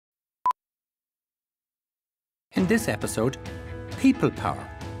In this episode, People Power.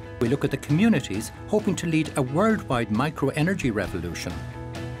 We look at the communities hoping to lead a worldwide micro-energy revolution.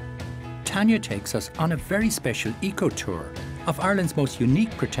 Tanya takes us on a very special eco-tour of Ireland's most unique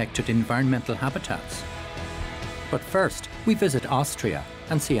protected environmental habitats. But first, we visit Austria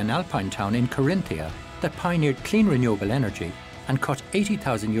and see an alpine town in Carinthia that pioneered clean renewable energy and cut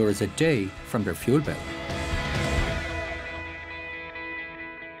 80,000 euros a day from their fuel bill.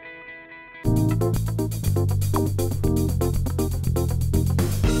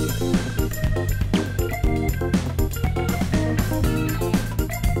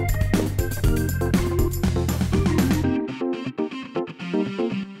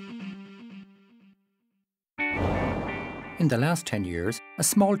 In the last 10 years, a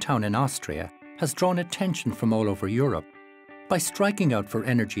small town in Austria has drawn attention from all over Europe by striking out for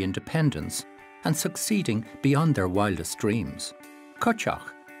energy independence and succeeding beyond their wildest dreams. Koetschach,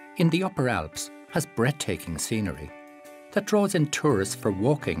 in the Upper Alps, has breathtaking scenery that draws in tourists for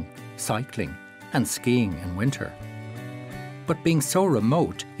walking, cycling and skiing in winter. But being so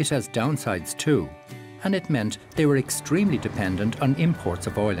remote, it has downsides too, and it meant they were extremely dependent on imports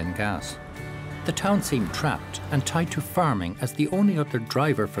of oil and gas. The town seemed trapped and tied to farming as the only other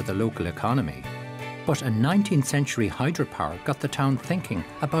driver for the local economy. But a 19th century hydropower got the town thinking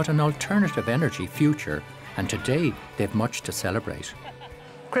about an alternative energy future, and today they've much to celebrate.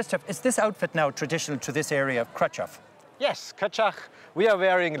 Christoph, is this outfit now traditional to this area of Koetschach? Yes, Koetschach. We are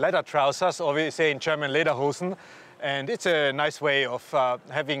wearing leather trousers, or we say in German Lederhosen. And it's a nice way of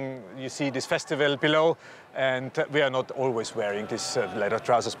having, you see this festival below, and we are not always wearing these leather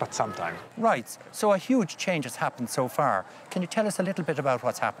trousers, but sometimes. Right, so a huge change has happened so far. Can you tell us a little bit about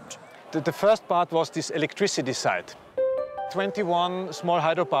what's happened? The first part was this electricity side. 21 small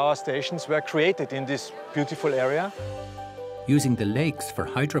hydropower stations were created in this beautiful area. Using the lakes for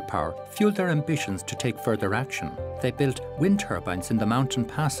hydropower fueled their ambitions to take further action. They built wind turbines in the mountain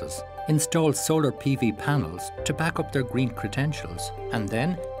passes, installed solar PV panels to back up their green credentials, and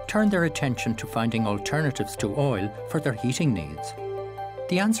then turned their attention to finding alternatives to oil for their heating needs.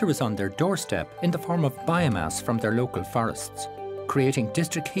 The answer was on their doorstep in the form of biomass from their local forests. Creating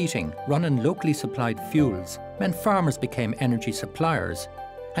district heating run on locally supplied fuels meant farmers became energy suppliers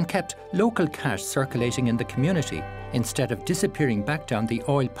and kept local cash circulating in the community instead of disappearing back down the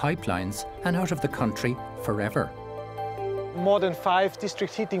oil pipelines and out of the country forever. More than 5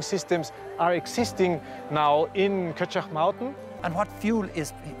 district heating systems are existing now in Koetschach Mountain. And what fuel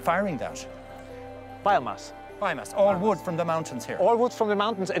is firing that? Biomass. Biomass, all wood from the mountains here? All wood from the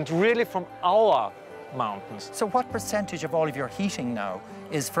mountains, and really from our mountains. So what percentage of all of your heating now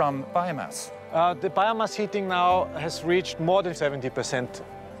is from biomass? The biomass heating now has reached more than 70%.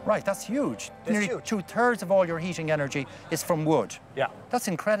 Right, that's huge. That's Nearly huge. 2/3 of all your heating energy is from wood. Yeah. That's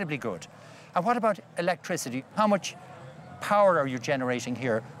incredibly good. And what about electricity? How much power are you generating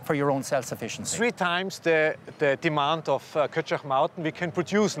here for your own self-sufficiency? 3 times the demand of Koetschach Mountain we can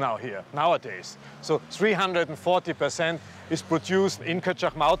produce now here, nowadays. So 340% is produced in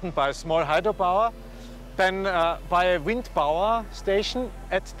Koetschach Mountain by small hydropower, then by a wind power station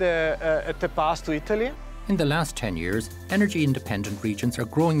at the pass to Italy. In the last 10 years, energy-independent regions are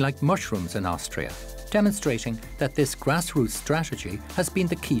growing like mushrooms in Austria, demonstrating that this grassroots strategy has been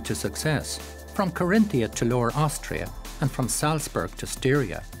the key to success. From Carinthia to Lower Austria, and from Salzburg to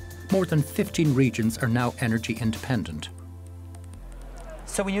Styria, more than 15 regions are now energy independent.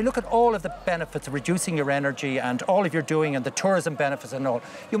 So when you look at all of the benefits of reducing your energy and all of your doing and the tourism benefits and all,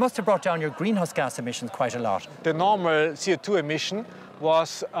 you must have brought down your greenhouse gas emissions quite a lot. The normal CO2 emission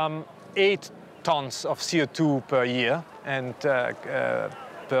was 8 tons of CO2 per year and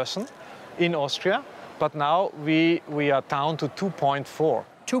person in Austria, but now we are down to 2.4.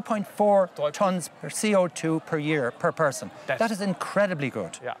 2.4 tons per CO2 per year per person. That is incredibly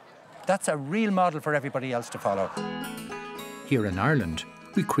good. Yeah. That's a real model for everybody else to follow. Here in Ireland,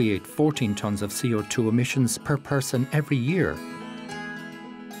 we create 14 tons of CO2 emissions per person every year.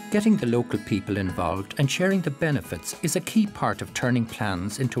 Getting the local people involved and sharing the benefits is a key part of turning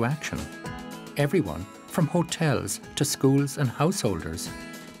plans into action. Everyone, from hotels to schools and householders,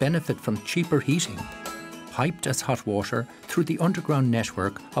 benefit from cheaper heating, piped as hot water through the underground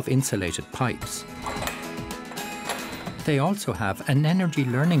network of insulated pipes. They also have an energy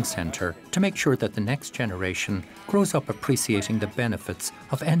learning centre to make sure that the next generation grows up appreciating the benefits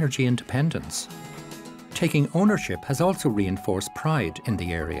of energy independence. Taking ownership has also reinforced pride in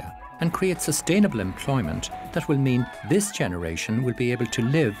the area and creates sustainable employment that will mean this generation will be able to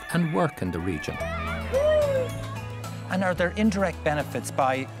live and work in the region. And are there indirect benefits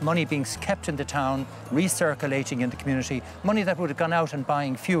by money being kept in the town, recirculating in the community, money that would have gone out and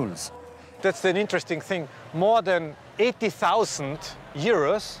buying fuels? That's an interesting thing. more than 80,000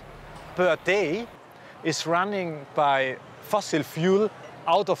 euros per day is running by fossil fuel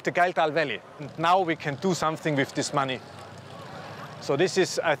out of the Gailtal Valley. And now we can do something with this money. So this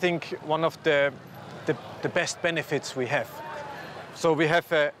is, I think, one of the best benefits we have. So we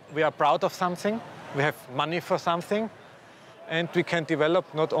are proud of something, we have money for something, and we can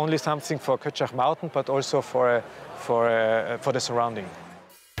develop not only something for Koetschach Mountain, but also for the surrounding.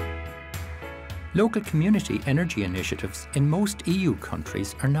 Local community energy initiatives in most EU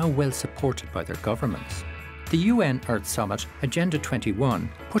countries are now well supported by their governments. The UN Earth Summit Agenda 21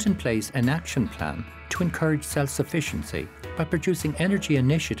 put in place an action plan to encourage self-sufficiency by producing energy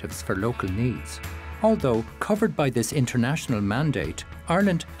initiatives for local needs. Although covered by this international mandate,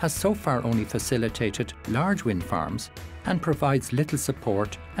 Ireland has so far only facilitated large wind farms and provides little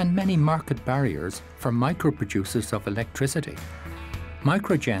support and many market barriers for micro-producers of electricity.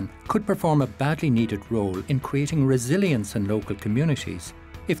 Microgen could perform a badly needed role in creating resilience in local communities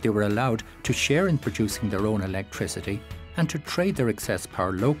if they were allowed to share in producing their own electricity and to trade their excess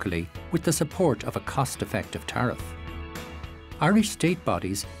power locally with the support of a cost-effective tariff. Irish state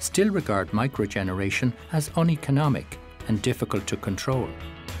bodies still regard microgeneration as uneconomic and difficult to control.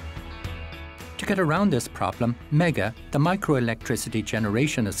 To get around this problem, MEGA, the Microelectricity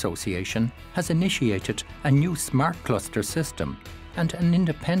Generation Association, has initiated a new smart cluster system and an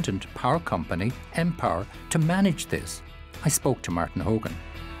independent power company, mPower, to manage this. I spoke to Martin Hogan.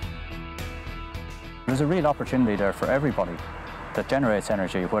 There's a real opportunity there for everybody that generates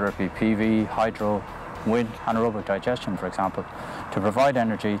energy, whether it be PV, hydro, wind, anaerobic digestion, for example, to provide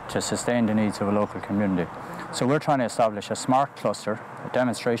energy to sustain the needs of a local community. So we're trying to establish a smart cluster, a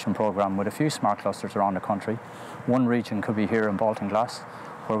demonstration program with a few smart clusters around the country. One region could be here in Baltinglass,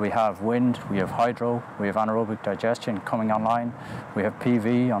 where we have wind, we have hydro, we have anaerobic digestion coming online, we have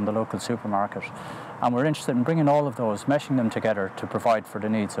PV on the local supermarket. And we're interested in bringing all of those, meshing them together to provide for the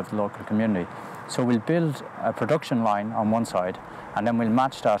needs of the local community. So we'll build a production line on one side, and then we'll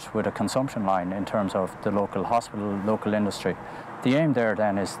match that with a consumption line in terms of the local hospital, local industry. The aim there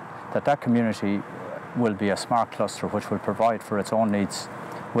then is that that community will be a smart cluster which will provide for its own needs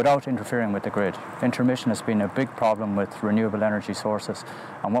without interfering with the grid. Intermission has been a big problem with renewable energy sources,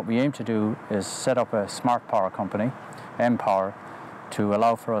 and what we aim to do is set up a smart power company, mPower, to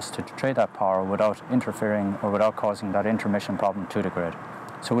allow for us to trade that power without interfering or without causing that intermission problem to the grid.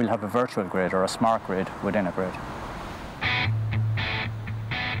 So we'll have a virtual grid or a smart grid within a grid.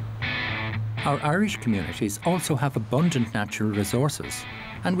 Our Irish communities also have abundant natural resources,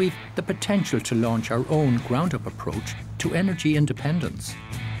 and we've the potential to launch our own ground-up approach to energy independence.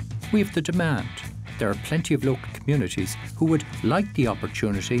 We have the demand. There are plenty of local communities who would like the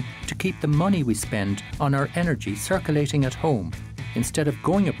opportunity to keep the money we spend on our energy circulating at home instead of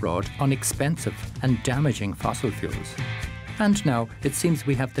going abroad on expensive and damaging fossil fuels. And now it seems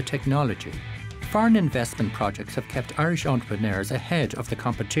we have the technology. Foreign investment projects have kept Irish entrepreneurs ahead of the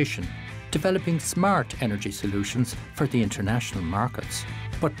competition, developing smart energy solutions for the international markets.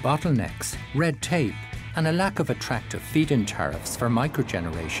 But bottlenecks, red tape, and a lack of attractive feed-in tariffs for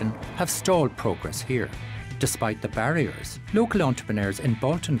microgeneration have stalled progress here. Despite the barriers, local entrepreneurs in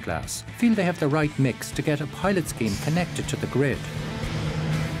Baltinglass feel they have the right mix to get a pilot scheme connected to the grid.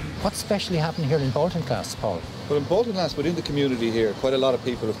 What's specially happened here in Baltinglass, Paul? Well, in Baltinglass, within the community here, quite a lot of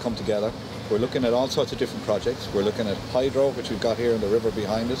people have come together. We're looking at all sorts of different projects. We're looking at hydro, which we've got here in the river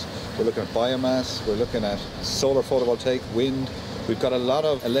behind us. We're looking at biomass. We're looking at solar photovoltaic, wind. We've got a lot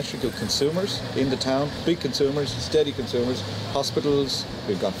of electrical consumers in the town, big consumers, steady consumers, hospitals.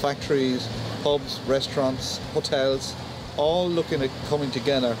 We've got factories, pubs, restaurants, hotels, all looking at coming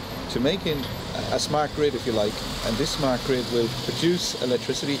together to making a smart grid, if you like. And this smart grid will produce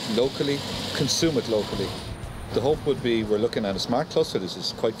electricity locally, consume it locally. The hope would be we're looking at a smart cluster. This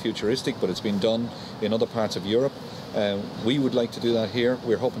is quite futuristic, but it's been done in other parts of Europe. We would like to do that here.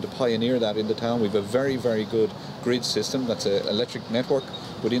 We're hoping to pioneer that in the town. We have a very, very good grid system. That's an electric network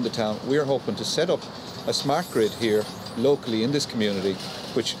within the town. We're hoping to set up a smart grid here locally in this community,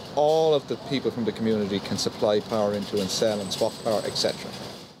 which all of the people from the community can supply power into and sell and swap power, etc.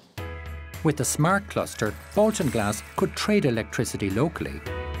 With the smart cluster, Baltinglass could trade electricity locally.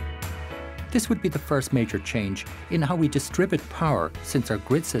 This would be the first major change in how we distribute power since our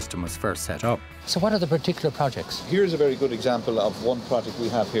grid system was first set up. So what are the particular projects? Here's a very good example of one project we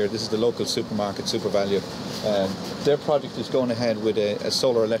have here. This is the local supermarket, SuperValue. Their project is going ahead with a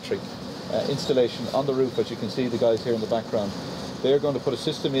solar electric installation on the roof, as you can see the guys here in the background. They're going to put a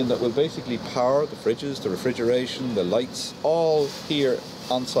system in that will basically power the fridges, the refrigeration, the lights, all here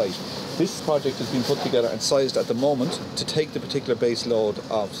on site. This project has been put together and sized at the moment to take the particular base load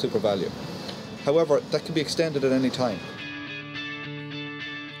of SuperValue. However, that can be extended at any time.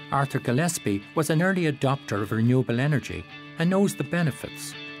 Arthur Gillespie was an early adopter of renewable energy and knows the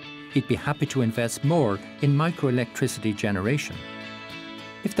benefits. He'd be happy to invest more in microelectricity generation.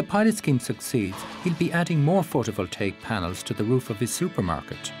 If the pilot scheme succeeds, he'll be adding more photovoltaic panels to the roof of his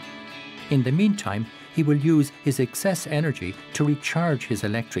supermarket. In the meantime, he will use his excess energy to recharge his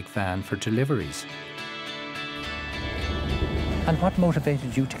electric van for deliveries. And what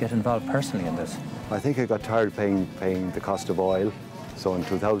motivated you to get involved personally in this? I think I got tired paying the cost of oil. So in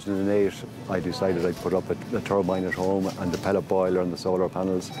 2008, I decided I'd put up a turbine at home and the pellet boiler and the solar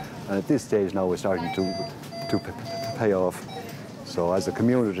panels. And at this stage now, we're starting to pay off. So as a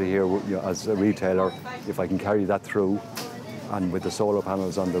community here, as a retailer, if I can carry that through, and with the solar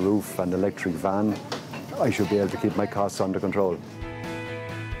panels on the roof and electric van, I should be able to keep my costs under control.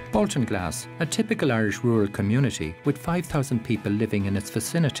 Baltinglass, a typical Irish rural community with 5,000 people living in its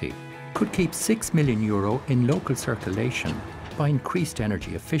vicinity, could keep €6 million in local circulation by increased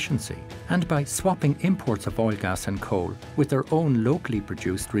energy efficiency and by swapping imports of oil, gas and coal with their own locally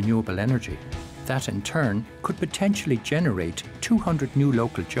produced renewable energy. That in turn could potentially generate 200 new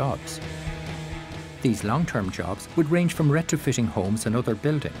local jobs. These long-term jobs would range from retrofitting homes and other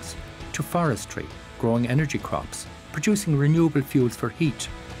buildings, to forestry, growing energy crops, producing renewable fuels for heat,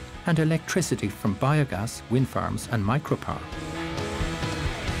 and electricity from biogas, wind farms and micropower.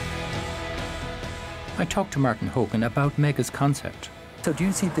 I talked to Martin Hogan about Mega's concept. So do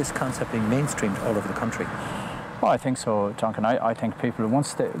you see this concept being mainstreamed all over the country? Well, I think so, Duncan. I think people,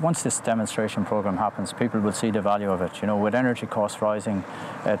 once this demonstration program happens, people will see the value of it. You know, with energy costs rising,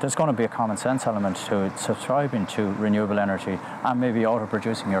 there's going to be a common sense element to subscribing to renewable energy and maybe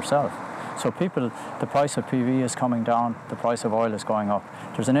auto-producing yourself. So people, the price of PV is coming down, the price of oil is going up.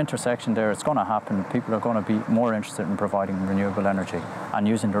 There's an intersection there, it's going to happen. People are going to be more interested in providing renewable energy and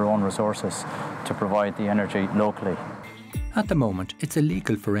using their own resources to provide the energy locally. At the moment, it's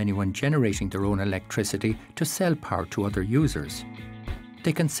illegal for anyone generating their own electricity to sell power to other users.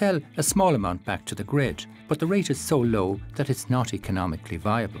 They can sell a small amount back to the grid, but the rate is so low that it's not economically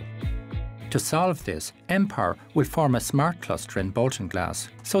viable. To solve this, Empower will form a smart cluster in Baltinglass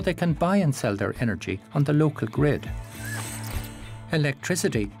so they can buy and sell their energy on the local grid.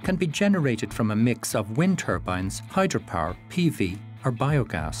 Electricity can be generated from a mix of wind turbines, hydropower, PV or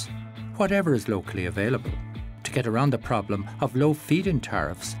biogas, whatever is locally available. To get around the problem of low feed-in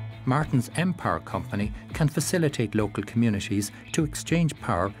tariffs, Martin's Empower company can facilitate local communities to exchange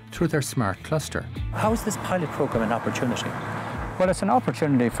power through their smart cluster. How is this pilot programme an opportunity? Well, it's an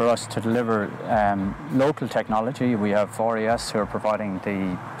opportunity for us to deliver local technology. We have 4ES who are providing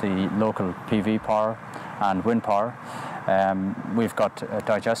the local PV power and wind power. We've got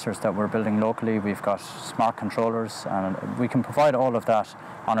digesters that we're building locally. We've got smart controllers, and we can provide all of that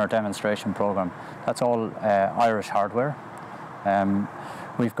on our demonstration program. That's all Irish hardware.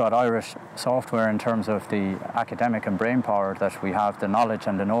 We've got Irish software in terms of the academic and brain power that we have, the knowledge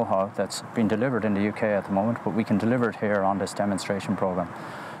and the know-how that's been delivered in the UK at the moment, but we can deliver it here on this demonstration program.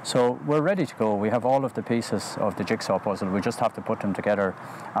 So we're ready to go. We have all of the pieces of the jigsaw puzzle. We just have to put them together,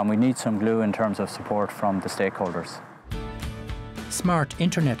 and we need some glue in terms of support from the stakeholders. Smart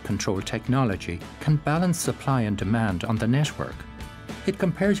internet control technology can balance supply and demand on the network. It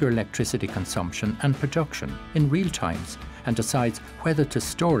compares your electricity consumption and production in real times and decides whether to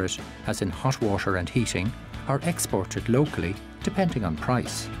store it, as in hot water and heating, or export it locally, depending on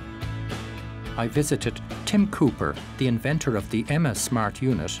price. I visited Tim Cooper, the inventor of the Emma Smart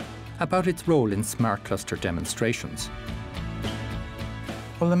Unit, about its role in smart cluster demonstrations.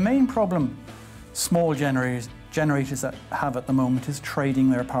 Well, the main problem small generators that have at the moment is trading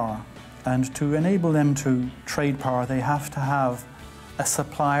their power. And to enable them to trade power, they have to have a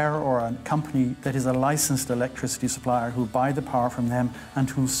supplier or a company that is a licensed electricity supplier who buy the power from them and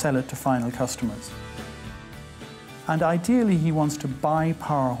who sell it to final customers. And ideally, he wants to buy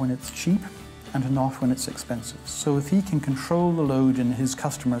power when it's cheap and not when it's expensive. So if he can control the load in his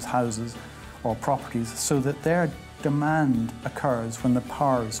customers' houses or properties so that their demand occurs when the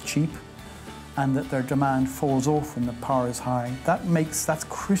power is cheap and that their demand falls off when the power is high, that's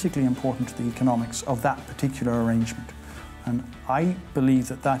critically important to the economics of that particular arrangement. And I believe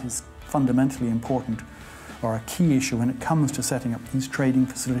that that is fundamentally important, or a key issue when it comes to setting up these trading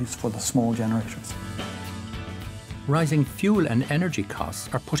facilities for the small generators. Rising fuel and energy costs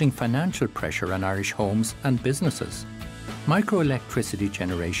are putting financial pressure on Irish homes and businesses. Microelectricity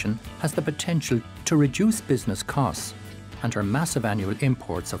generation has the potential to reduce business costs and our massive annual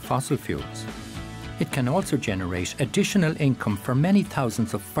imports of fossil fuels. It can also generate additional income for many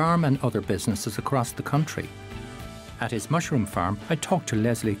thousands of farm and other businesses across the country. At his mushroom farm, I talked to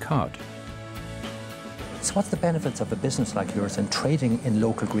Leslie Codd. So what's the benefits of a business like yours in trading in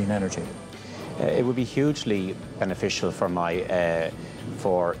local green energy? It would be hugely beneficial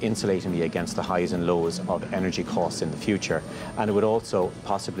for insulating me against the highs and lows of energy costs in the future, and it would also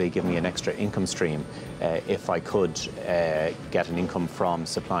possibly give me an extra income stream if I could get an income from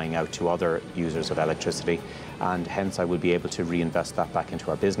supplying out to other users of electricity, and hence I would be able to reinvest that back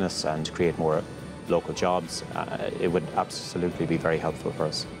into our business and create more local jobs. It would absolutely be very helpful for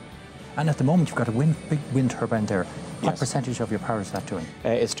us. And at the moment you've got a big wind turbine there. What Yes. percentage of your power is that doing?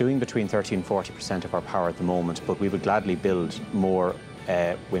 It's doing between 30 and 40% of our power at the moment, but we would gladly build more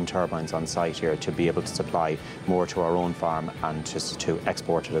wind turbines on site here to be able to supply more to our own farm and just to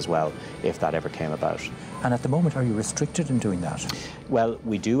export it as well, if that ever came about. And at the moment, are you restricted in doing that? Well,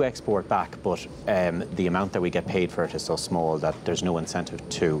 we do export back, but the amount that we get paid for it is so small that there's no incentive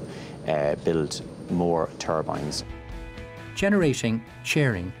to build more turbines. Generating,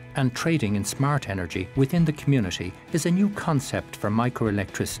 sharing and trading in smart energy within the community is a new concept for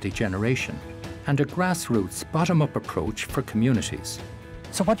microelectricity generation and a grassroots bottom-up approach for communities.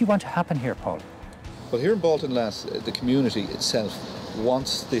 So what do you want to happen here, Paul? Well, here in Balton-Lass, the community itself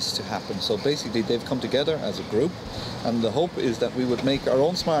wants this to happen. So basically they've come together as a group, and the hope is that we would make our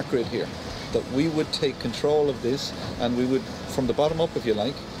own smart grid here, that we would take control of this, and we would, from the bottom up if you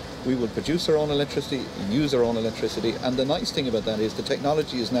like, we would produce our own electricity, use our own electricity, and the nice thing about that is the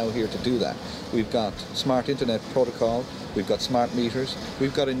technology is now here to do that. We've got smart internet protocol, we've got smart meters,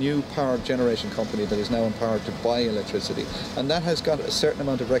 we've got a new power generation company that is now empowered to buy electricity, and that has got a certain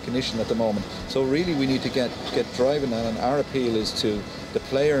amount of recognition at the moment. So really we need to get driving that, and our appeal is to the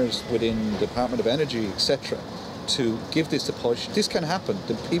players within the Department of Energy, etc., to give this a push. This can happen.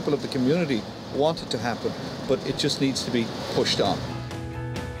 The people of the community want it to happen, but it just needs to be pushed on.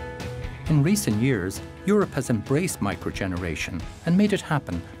 In recent years, Europe has embraced microgeneration and made it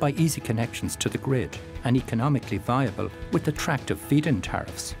happen by easy connections to the grid and economically viable with attractive feed-in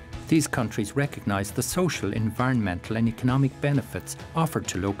tariffs. These countries recognise the social, environmental and economic benefits offered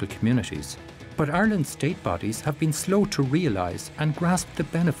to local communities. But Ireland's state bodies have been slow to realise and grasp the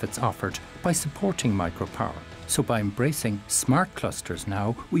benefits offered by supporting micropower. So by embracing smart clusters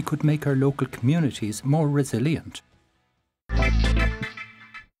now, we could make our local communities more resilient.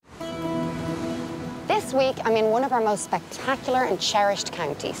 This week, I'm in one of our most spectacular and cherished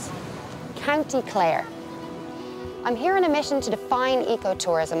counties, County Clare. I'm here on a mission to define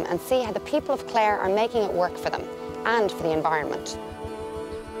ecotourism and see how the people of Clare are making it work for them and for the environment.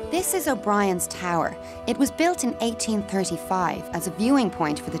 This is O'Brien's Tower. It was built in 1835 as a viewing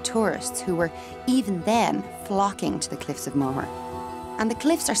point for the tourists who were, even then, flocking to the Cliffs of Moher. And the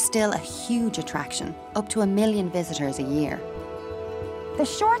cliffs are still a huge attraction, up to 1 million visitors a year. The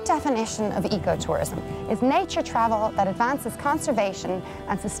short definition of ecotourism is nature travel that advances conservation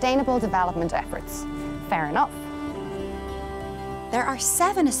and sustainable development efforts. Fair enough. There are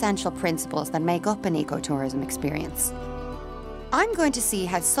 7 essential principles that make up an ecotourism experience. I'm going to see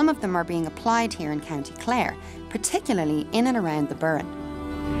how some of them are being applied here in County Clare, particularly in and around the Burren.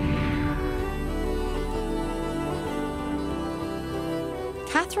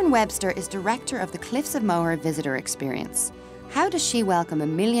 Catherine Webster is director of the Cliffs of Moher Visitor Experience. How does she welcome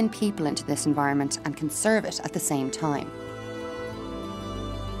 1 million people into this environment and conserve it at the same time?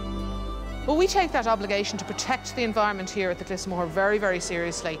 Well, we take that obligation to protect the environment here at the Cliffs of Moher very, very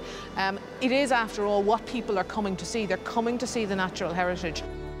seriously. It is, after all, what people are coming to see. They're coming to see the natural heritage.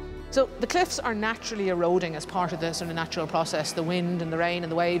 So the cliffs are naturally eroding as part of the sort of natural process, the wind and the rain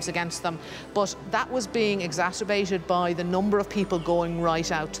and the waves against them. But that was being exacerbated by the number of people going right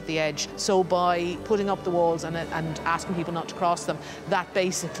out to the edge. So by putting up the walls and asking people not to cross them, that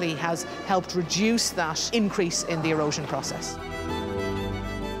basically has helped reduce that increase in the erosion process.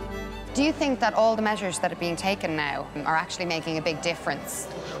 Do you think that all the measures that are being taken now are actually making a big difference?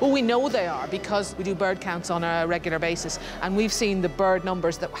 Well, we know they are because we do bird counts on a regular basis, and we've seen the bird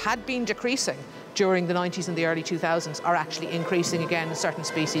numbers that had been decreasing during the 90s and the early 2000s are actually increasing again in certain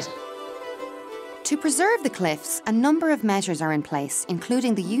species. To preserve the cliffs, a number of measures are in place,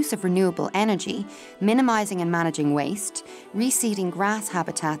 including the use of renewable energy, minimising and managing waste, reseeding grass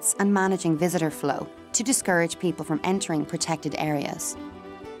habitats and managing visitor flow to discourage people from entering protected areas.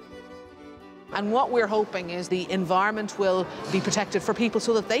 And what we're hoping is the environment will be protected for people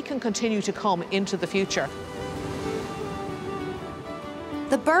so that they can continue to come into the future.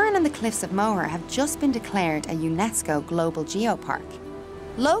 The Burren and the Cliffs of Moher have just been declared a UNESCO Global Geopark.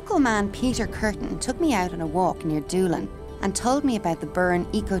 Local man Peter Curtin took me out on a walk near Doolin and told me about the Burren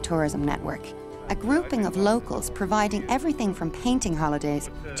Ecotourism Network, a grouping of locals providing everything from painting holidays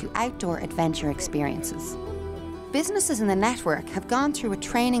to outdoor adventure experiences. Businesses in the network have gone through a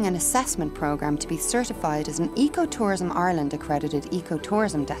training and assessment programme to be certified as an Ecotourism Ireland accredited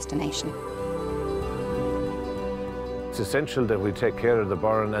ecotourism destination. It's essential that we take care of the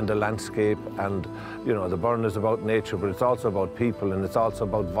burn and the landscape, and you know, the burn is about nature, but it's also about people, and it's also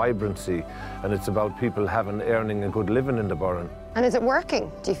about vibrancy, and it's about people earning a good living in the burn. And is it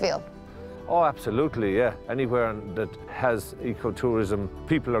working, do you feel? Oh, absolutely, yeah. Anywhere that has ecotourism,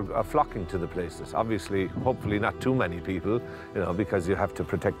 people are flocking to the places. Obviously, hopefully not too many people, you know, because you have to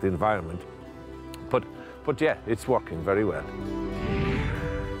protect the environment. But yeah, it's working very well.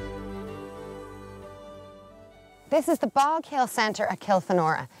 This is the Bog Hill Centre at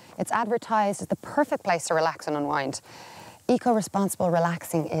Kilfenora. It's advertised as the perfect place to relax and unwind. Eco-responsible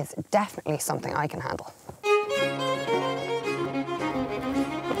relaxing is definitely something I can handle.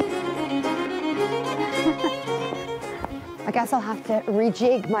 I guess I'll have to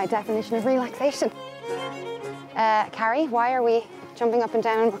rejig my definition of relaxation. Carrie, why are we jumping up and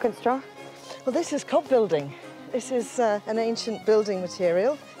down and mucking straw? Well, this is cup building. This is an ancient building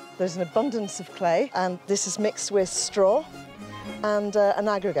material. There's an abundance of clay, and this is mixed with straw and an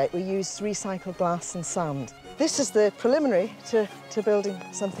aggregate. We use recycled glass and sand. This is the preliminary to building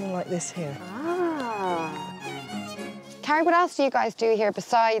something like this here. Ah. Carrie, what else do you guys do here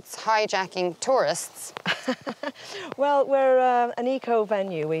besides hijacking tourists? Well, we're an eco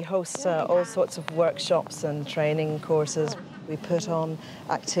venue. We host all sorts of workshops and training courses. We put on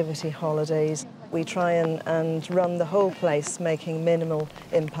activity holidays. We try and run the whole place, making minimal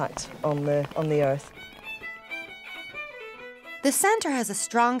impact on the earth. The centre has a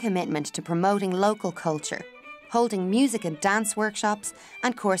strong commitment to promoting local culture, holding music and dance workshops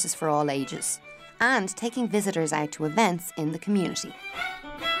and courses for all ages, and taking visitors out to events in the community.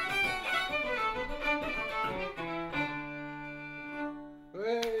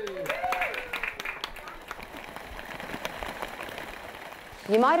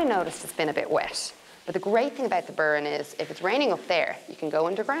 You might have noticed it's been a bit wet, but the great thing about the burn is if it's raining up there, you can go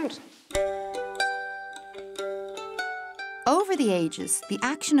underground. Over the ages, the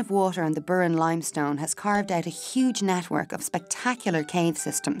action of water on the Burren limestone has carved out a huge network of spectacular cave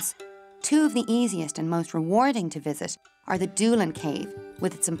systems. Two of the easiest and most rewarding to visit are the Doolan Cave,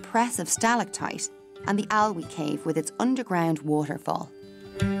 with its impressive stalactite, and the Alwy Cave, with its underground waterfall.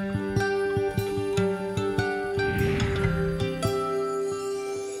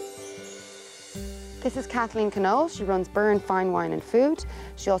 This is Kathleen Knoll. She runs Burn Fine Wine and Food.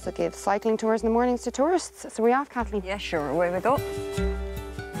 She also gives cycling tours in the mornings to tourists. So we off, Kathleen? Yeah, sure, away we go.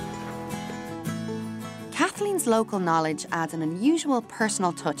 Kathleen's local knowledge adds an unusual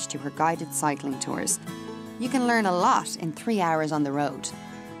personal touch to her guided cycling tours. You can learn a lot in 3 hours on the road.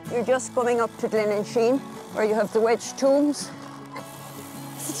 You're just coming up to Gleninsheen, where you have the wedge tombs.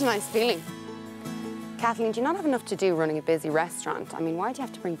 Such a nice feeling. Kathleen, do you not have enough to do running a busy restaurant? I mean, why do you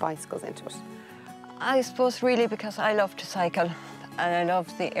have to bring bicycles into it? I suppose really because I love to cycle, and I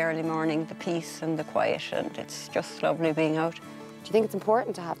love the early morning, the peace and the quiet, and it's just lovely being out. Do you think it's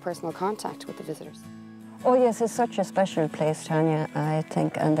important to have personal contact with the visitors? Oh yes, it's such a special place, Tanya, I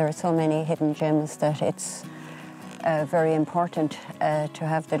think, and there are so many hidden gems that it's very important to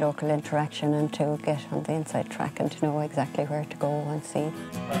have the local interaction and to get on the inside track and to know exactly where to go and see.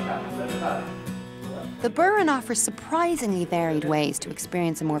 The Burren offers surprisingly varied ways to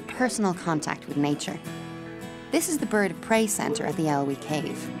experience a more personal contact with nature. This is the Bird of Prey Centre at the Alwy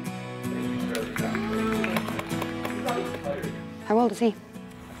Cave. How old is he?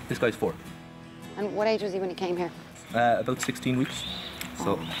 This guy's 4. And what age was he when he came here? About 16 weeks.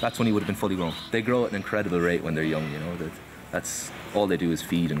 So that's when he would have been fully grown. They grow at an incredible rate when they're young, you know. That's all they do is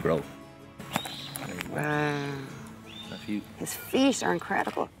feed and grow. Wow. His feet are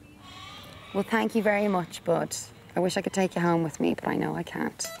incredible. Well, thank you very much, Bud. I wish I could take you home with me, but I know I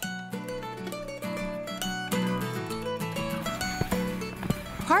can't.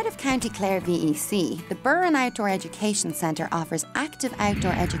 Part of County Clare VEC, the Burren Outdoor Education Centre offers active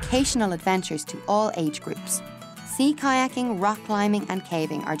outdoor educational adventures to all age groups. Sea kayaking, rock climbing and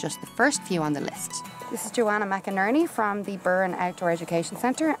caving are just the first few on the list. This is Joanna McInerney from the Burren Outdoor Education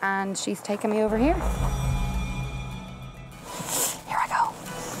Centre, and she's taken me over here. Here I go.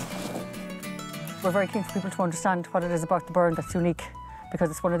 We're very keen for people to understand what it is about the Burren that's unique, because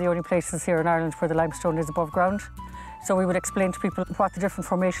it's one of the only places here in Ireland where the limestone is above ground. So we would explain to people what the different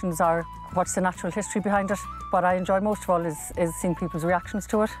formations are, what's the natural history behind it. What I enjoy most of all is seeing people's reactions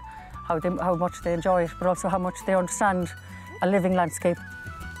to it, how much they enjoy it, but also how much they understand a living landscape.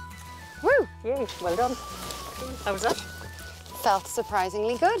 Woo! Yay, well done. How was that? Felt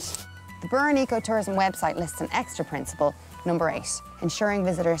surprisingly good. The Burren Ecotourism website lists an extra principle, number 8, ensuring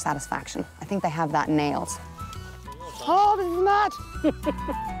visitor satisfaction. I think they have that nailed. Oh, this is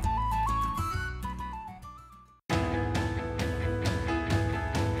mad!